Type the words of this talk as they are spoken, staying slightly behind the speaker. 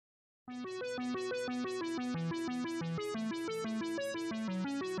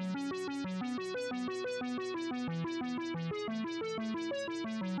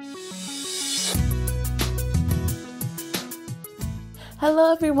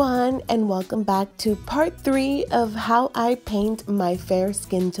Hello everyone, and welcome back to part 3 of how I paint my fair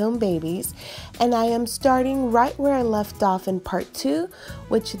skin tone babies. And I am starting right where I left off in part 2,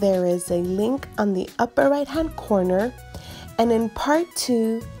 which there is a link on the upper right hand corner. And in part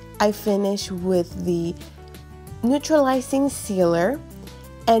 2, I finish with the neutralizing sealer.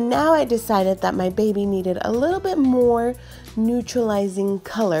 And now I decided that my baby needed a little bit more neutralizing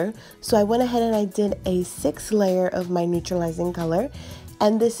color, so I went ahead and I did a 6 layer of my neutralizing color,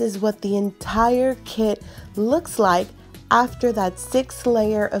 and this is what the entire kit looks like after that 6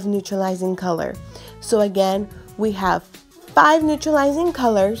 layer of neutralizing color. So again, we have 5 neutralizing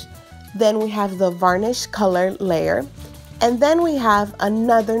colors, then we have the varnish color layer, and then we have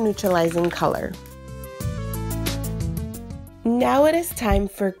another neutralizing color. Now it is time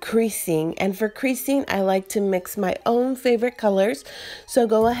for creasing, and for creasing I like to mix my own favorite colors, so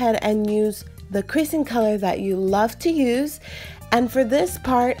go ahead and use the creasing color that you love to use. And for this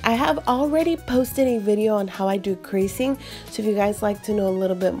part, I have already posted a video on how I do creasing, so if you guys like to know a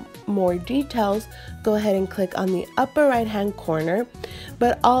little bit more details, go ahead and click on the upper right hand corner.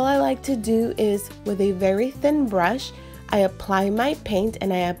 But all I like to do is, with a very thin brush, I apply my paint,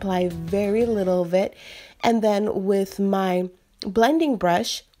 and I apply very little of it, and then with my blending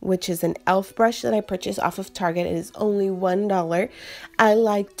brush, which is an e.l.f. brush that I purchased off of Target, it is only $1, I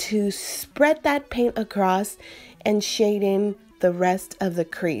like to spread that paint across and shade in the rest of the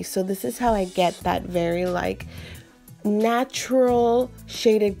crease. So this is how I get that very like natural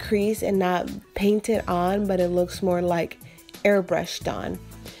shaded crease and not painted on, but it looks more like airbrushed on.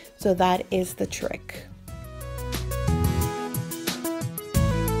 So that is the trick.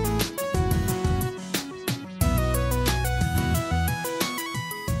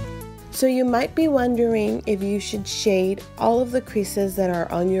 So you might be wondering if you should shade all of the creases that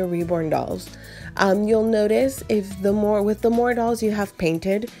are on your Reborn dolls. You'll notice with the more dolls you have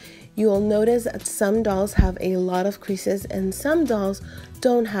painted, you'll notice that some dolls have a lot of creases and some dolls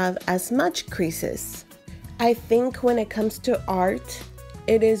don't have as much creases. I think when it comes to art,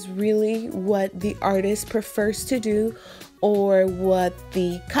 it is really what the artist prefers to do or what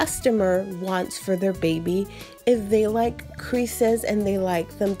the customer wants for their baby. If they like creases and they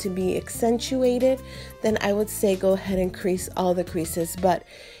like them to be accentuated, then I would say go ahead and crease all the creases. But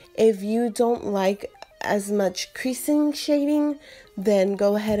if you don't like as much creasing shading, then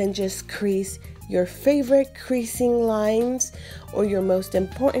go ahead and just crease your favorite creasing lines or your most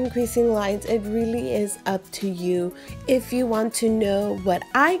important creasing lines. It really is up to you. If you want to know what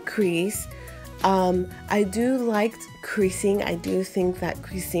I crease, I do like creasing. I do think that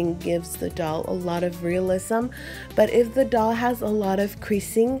creasing gives the doll a lot of realism, but if the doll has a lot of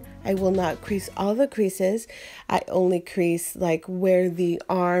creasing, I will not crease all the creases. I only crease like where the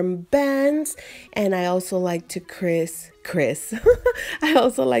arm bends, and I also like to crease I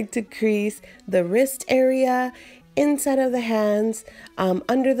also like to crease the wrist area, inside of the hands,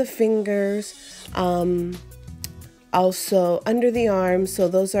 under the fingers, also under the arms. So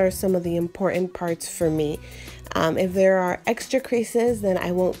those are some of the important parts for me. If there are extra creases, then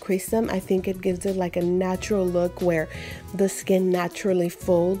I won't crease them. I think it gives it like a natural look where the skin naturally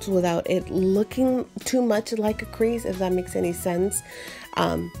folds without it looking too much like a crease, if that makes any sense.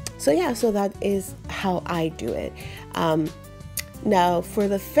 So yeah, so that is how I do it. Now for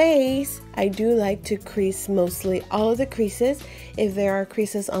the face, I do like to crease mostly all of the creases. If there are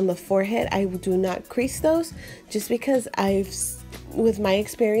creases on the forehead, I do not crease those, just because with my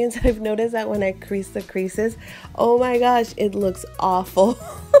experience, I've noticed that when I crease the creases, oh my gosh, it looks awful.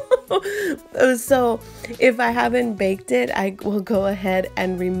 So if I haven't baked it, I will go ahead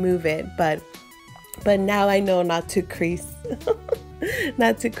and remove it, but now I know not to crease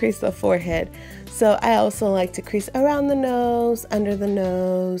not to crease the forehead. So I also like to crease around the nose, under the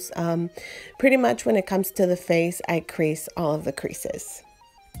nose. Pretty much when it comes to the face, I crease all of the creases.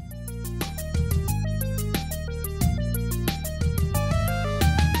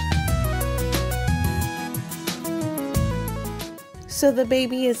 So the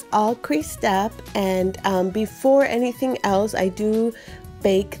baby is all creased up, and before anything else, I do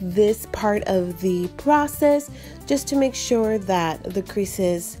bake this part of the process just to make sure that the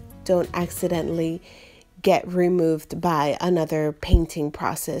creases don't accidentally get removed by another painting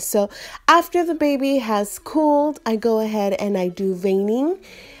process. So after the baby has cooled, I go ahead and I do veining.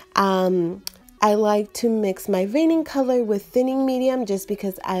 I like to mix my veining color with thinning medium just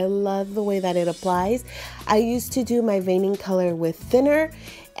because I love the way that it applies. I used to do my veining color with thinner,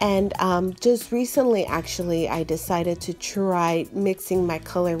 And just recently, actually, I decided to try mixing my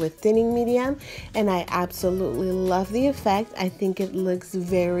color with thinning medium, and I absolutely love the effect. I think it looks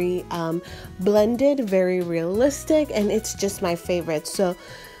very blended, very realistic, and it's just my favorite. So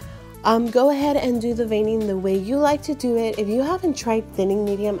go ahead and do the veining the way you like to do it. If you haven't tried thinning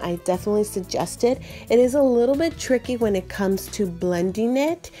medium, I definitely suggest it. It is a little bit tricky when it comes to blending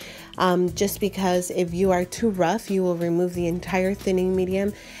it, just because if you are too rough, you will remove the entire thinning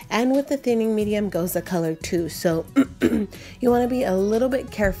medium, and with the thinning medium goes the color too. So you want to be a little bit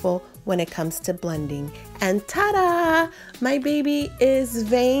careful when it comes to blending. And ta-da! My baby is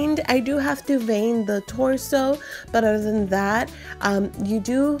veined. I do have to vein the torso, but other than that, you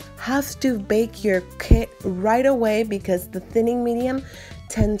do have to bake your kit right away because the thinning medium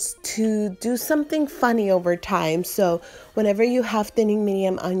tends to do something funny over time. So whenever you have thinning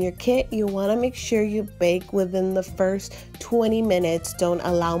medium on your kit, you want to make sure you bake within the first 20 minutes. Don't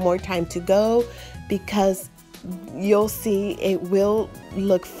allow more time to go, because you'll see it will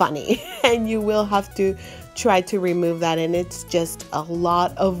look funny and you will have to try to remove that, and it's just a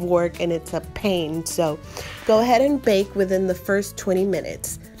lot of work and it's a pain. So go ahead and bake within the first 20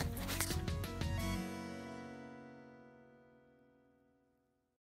 minutes.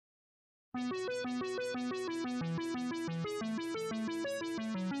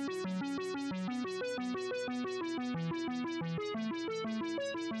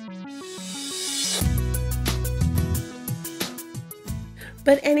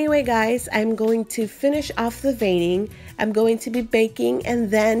 But anyway, guys, I'm going to finish off the veining. I'm going to be baking,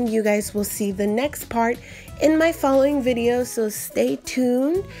 and then you guys will see the next part in my following video. So stay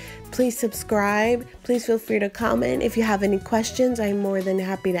tuned. Please subscribe. Please feel free to comment. If you have any questions, I'm more than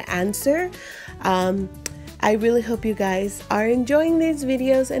happy to answer. I really hope you guys are enjoying these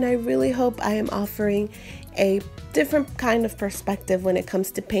videos, and I really hope I am offering a different kind of perspective when it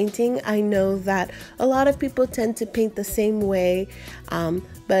comes to painting. I know that a lot of people tend to paint the same way,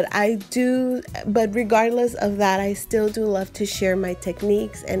 but regardless of that, I still do love to share my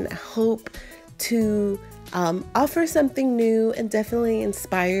techniques and hope to offer something new and definitely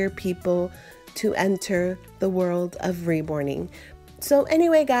inspire people to enter the world of reborning. So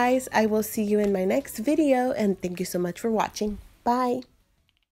anyway, guys, I will see you in my next video, and thank you so much for watching. Bye.